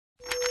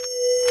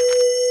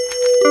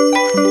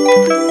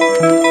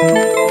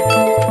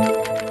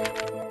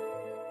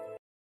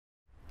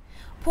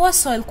Poor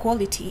soil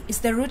quality is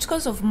the root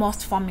cause of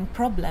most farming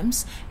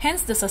problems,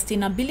 hence the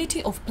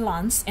sustainability of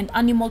plants and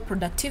animal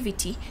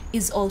productivity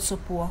is also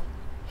poor.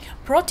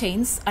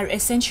 Proteins are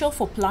essential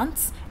for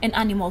plants and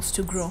animals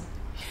to grow.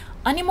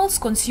 Animals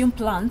consume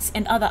plants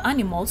and other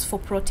animals for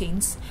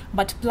proteins,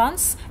 but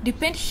plants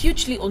depend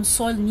hugely on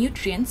soil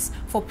nutrients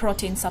for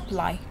protein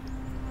supply.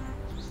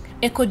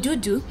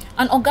 Ecodudu,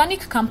 an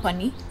organic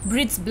company,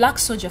 breeds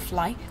Blacksoldier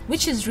fly,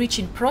 which is rich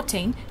in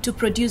protein to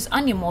produce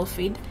animal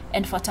feed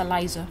and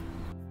fertilizer.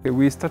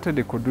 We started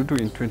Ecodudu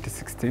in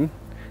 2016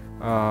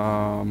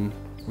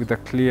 with a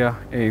clear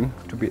aim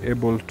to be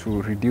able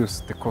to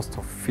reduce the cost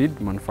of feed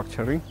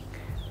manufacturing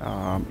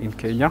in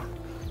Kenya.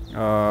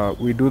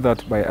 We do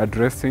that by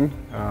addressing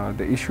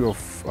the issue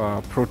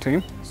of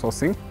protein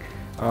sourcing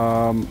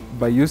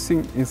by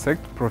using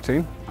insect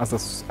protein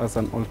as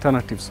an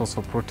alternative source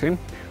of protein.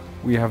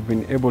 We have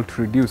been able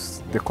to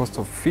reduce the cost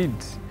of feed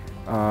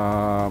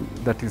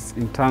that is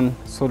in turn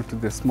sold to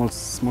the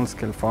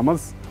small-scale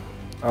farmers.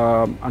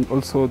 And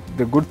also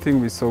the good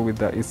thing we saw with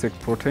the insect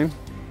protein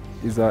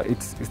is that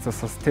it's a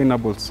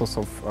sustainable source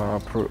of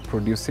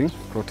producing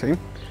protein.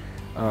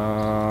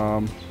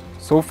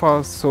 So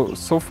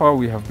far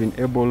we have been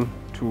able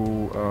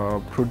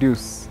to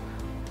produce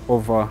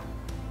over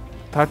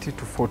 30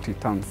 to 40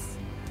 tons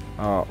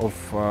of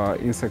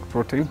insect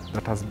protein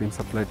that has been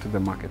supplied to the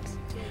market.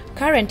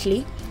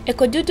 Currently,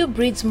 Ecodudu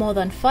breeds more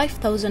than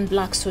 5,000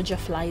 Blacksoldier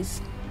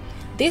flies.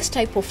 This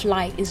type of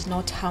fly is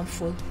not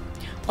harmful,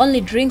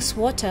 only drinks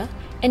water,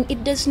 and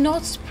it does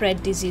not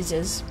spread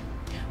diseases.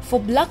 For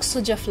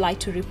Blacksoldier fly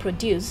to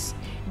reproduce,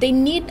 they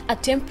need a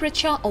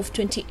temperature of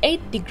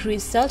 28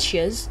 degrees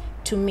Celsius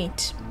to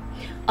meet.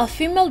 A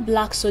female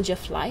Blacksoldier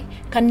fly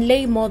can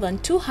lay more than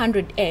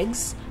 200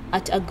 eggs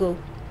at a go.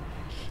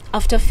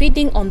 After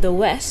feeding on the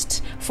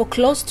waste for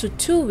close to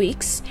 2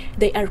 weeks,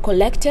 they are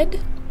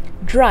collected,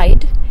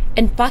 dried,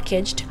 and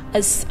packaged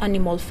as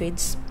animal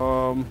feeds.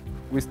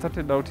 We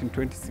started out in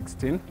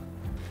 2016.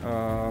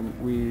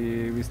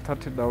 We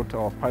started out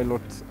our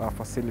pilot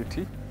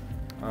facility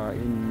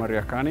in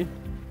Mariakani.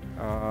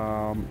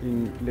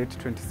 In late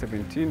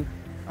 2017,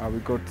 we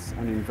got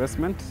an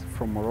investment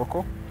from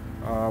Morocco.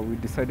 We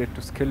decided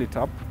to scale it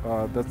up.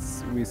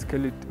 We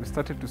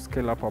started to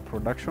scale up our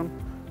production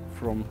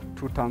from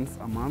 2 tons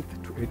a month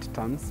to 8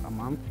 tons a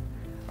month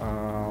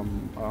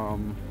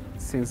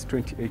since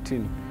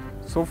 2018.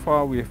 So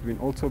far, we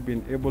have also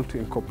been able to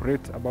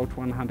incorporate about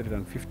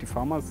 150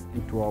 farmers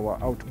into our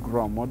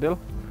outgrower model,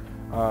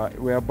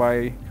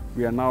 whereby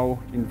we are now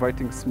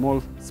inviting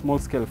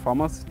small-scale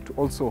farmers to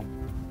also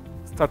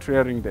start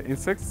rearing the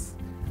insects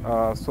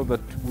so that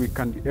we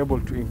can be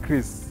able to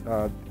increase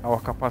our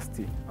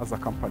capacity as a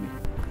company.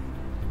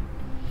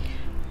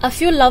 A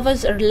few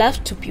larvae are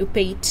left to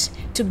pupate,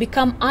 to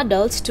become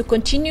adults to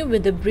continue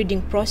with the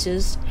breeding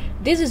process.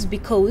 This is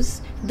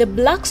because the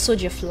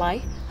Blacksoldier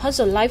fly has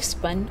a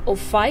lifespan of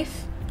 5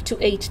 to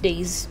 8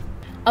 days.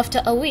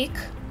 After a week,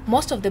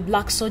 most of the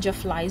Blacksoldier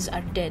flies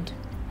are dead.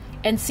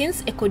 And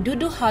since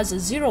Ecodudu has a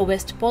zero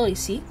waste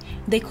policy,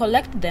 they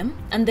collect them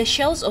and the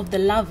shells of the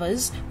larvae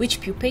which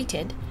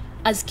pupated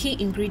as key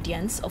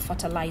ingredients of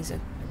fertilizer.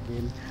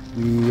 Again,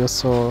 we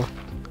also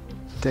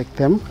take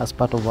them as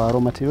part of our raw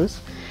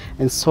materials.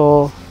 And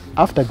so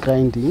after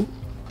grinding,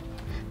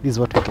 this is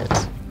what we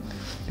get.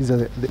 These are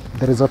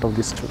the result of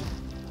this two.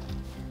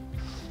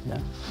 Yeah.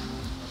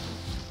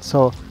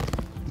 So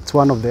it's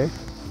one of the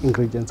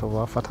ingredients of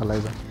our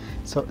fertilizer.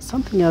 So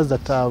something else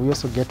that we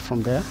also get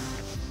from there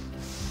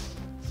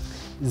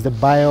is the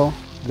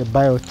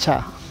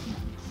biochar.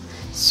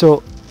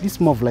 So this is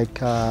more of like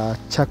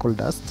charcoal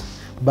dust,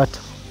 but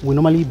we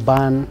normally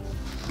burn,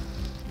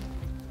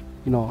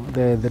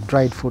 the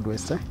dried food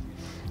waste.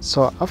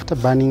 So after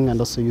burning and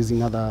also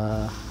using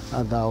other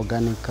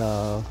organic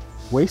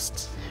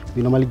wastes,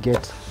 we normally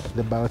get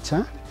the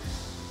biochar,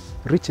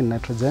 rich in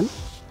nitrogen.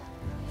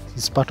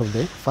 It's part of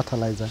the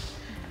fertilizer.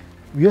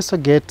 We also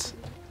get,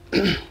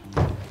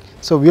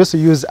 so we also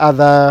use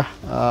other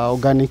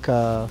organic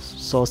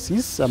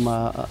sources,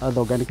 other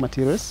organic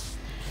materials.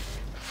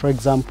 For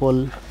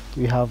example,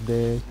 we have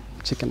the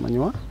chicken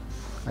manure,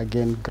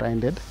 again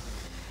grinded.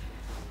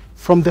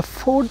 From the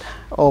food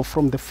or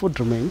from the food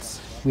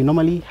remains, we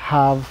normally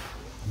have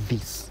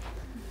this.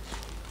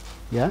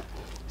 Yeah.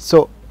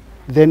 So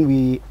then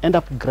we end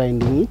up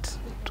grinding it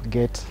to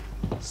get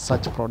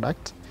such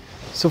product.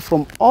 So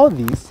from all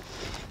these,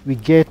 we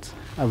get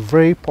a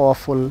very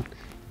powerful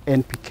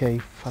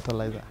NPK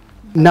fertilizer.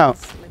 Now,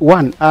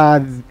 one,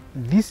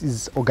 this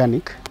is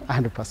organic,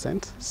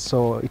 100%,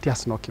 so it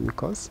has no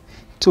chemicals.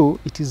 Two,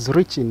 it is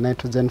rich in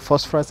nitrogen,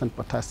 phosphorus, and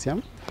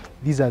potassium.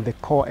 These are the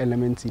core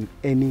elements in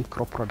any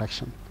crop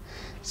production.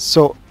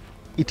 So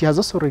it has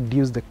also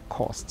reduced the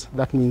cost.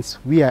 That means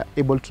we are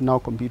able to now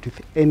compete with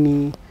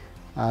any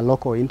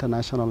local or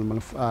international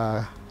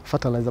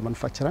fertilizer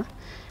manufacturer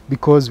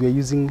because we are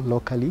using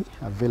locally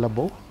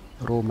available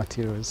raw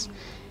materials.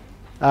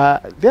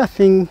 The other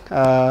thing,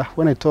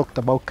 when I talked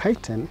about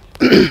chitin,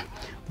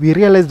 we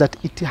realized that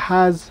it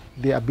has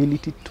the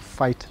ability to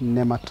fight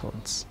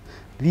nematodes.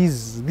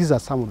 These are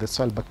some of the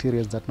soil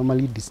bacteria that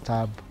normally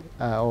disturb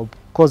or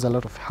cause a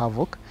lot of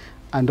havoc,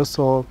 and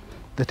also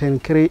that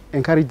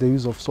encourage the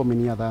use of so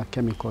many other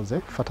chemicals,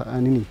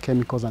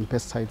 chemicals and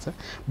pesticides.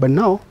 But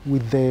now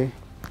with the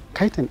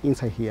chitin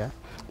inside here,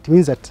 it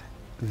means that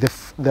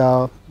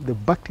the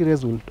bacteria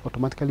will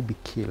automatically be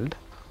killed.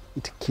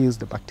 It kills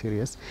the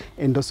bacteria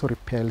and also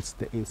repels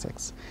the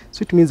insects.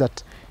 So it means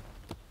that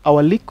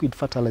our liquid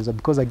fertilizer,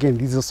 because again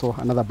this is also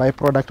another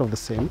byproduct of the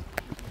same,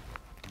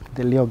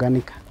 the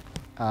organic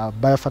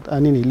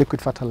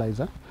liquid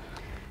fertilizer.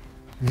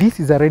 This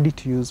is a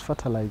ready-to-use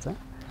fertilizer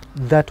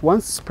that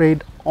once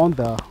sprayed on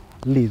the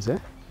leaves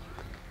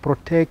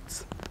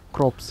protects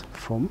crops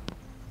from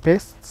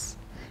pests.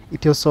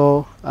 It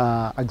also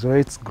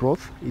accelerates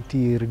growth, it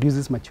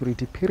reduces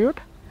maturity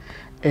period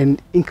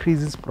and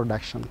increases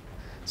production.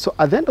 So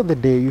at the end of the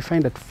day, you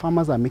find that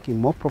farmers are making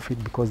more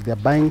profit because they are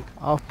buying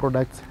our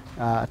products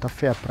at a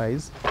fair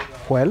price,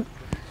 while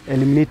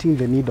eliminating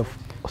the need of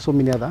so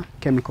many other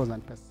chemicals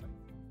and pesticides.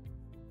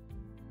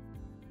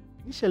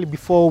 Initially,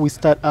 before we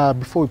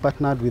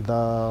partnered with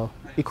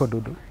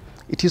Ecodudu,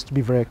 it used to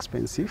be very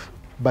expensive,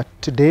 but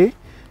today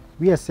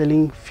we are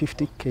selling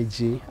 50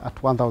 kg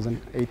at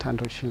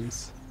 1,800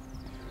 shillings.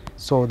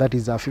 So that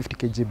is a 50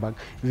 kg bag.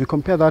 If you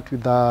compare that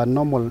with the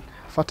normal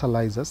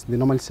fertilizers, they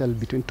normally sell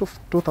between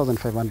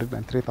 2,500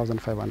 and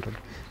 3,500.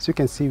 So you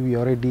can see we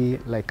already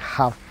like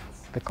half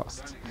the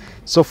cost.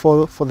 So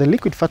for the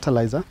liquid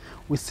fertilizer,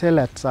 we sell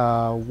at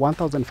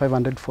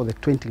 1,500 for the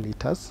 20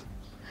 liters.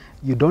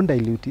 You don't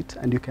dilute it,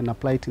 and you can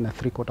apply it in a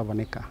 3/4 of an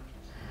acre.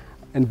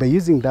 And by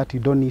using that, you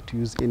don't need to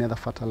use any other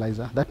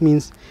fertilizer. That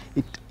means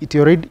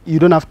you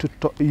don't have to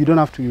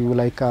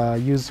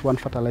use one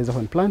fertilizer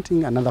when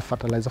planting, another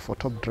fertilizer for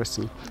top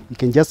dressing. You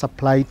can just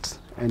apply it,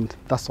 and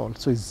that's all.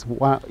 So it's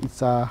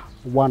a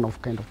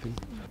one-off kind of thing.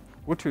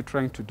 What we're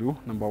trying to do,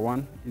 number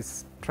one,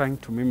 is trying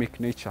to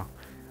mimic nature.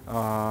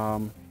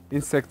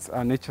 Insects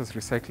are nature's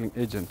recycling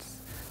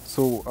agents.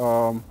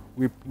 So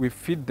we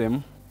feed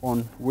them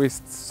on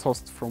waste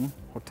sourced from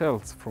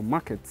hotels, from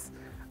markets,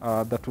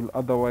 that will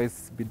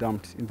otherwise be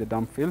dumped in the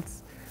dump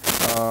fields.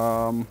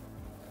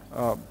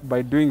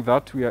 By doing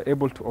that, we are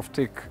able to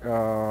offtake,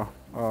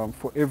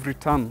 for every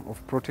ton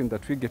of protein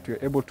that we get, we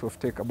are able to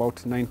offtake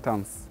about 9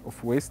 tons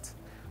of waste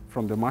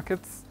from the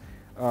markets.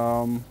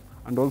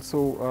 And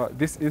also,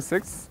 these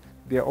insects,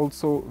 they are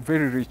also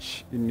very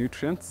rich in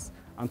nutrients,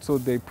 and so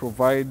they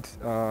provide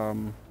a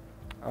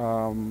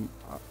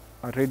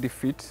ready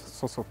feed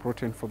source of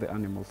protein for the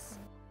animals.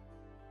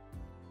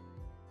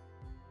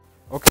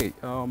 Okay,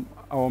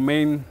 our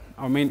main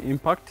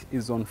impact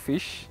is on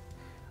fish.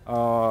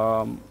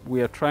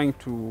 We are trying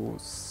to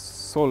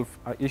solve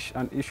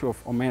an issue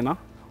of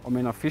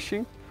omena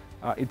fishing.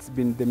 It's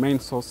been the main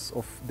source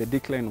of the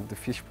decline of the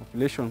fish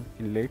population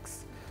in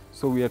lakes.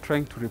 So we are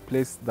trying to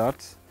replace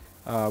that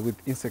with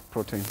insect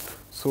protein.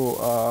 So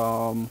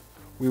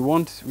we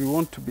want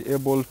to be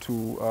able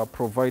to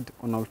provide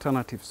an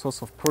alternative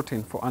source of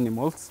protein for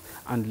animals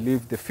and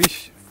leave the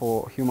fish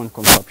for human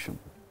consumption.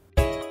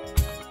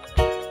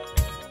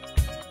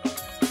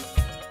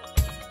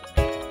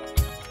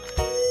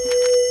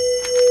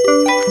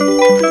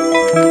 Thank you.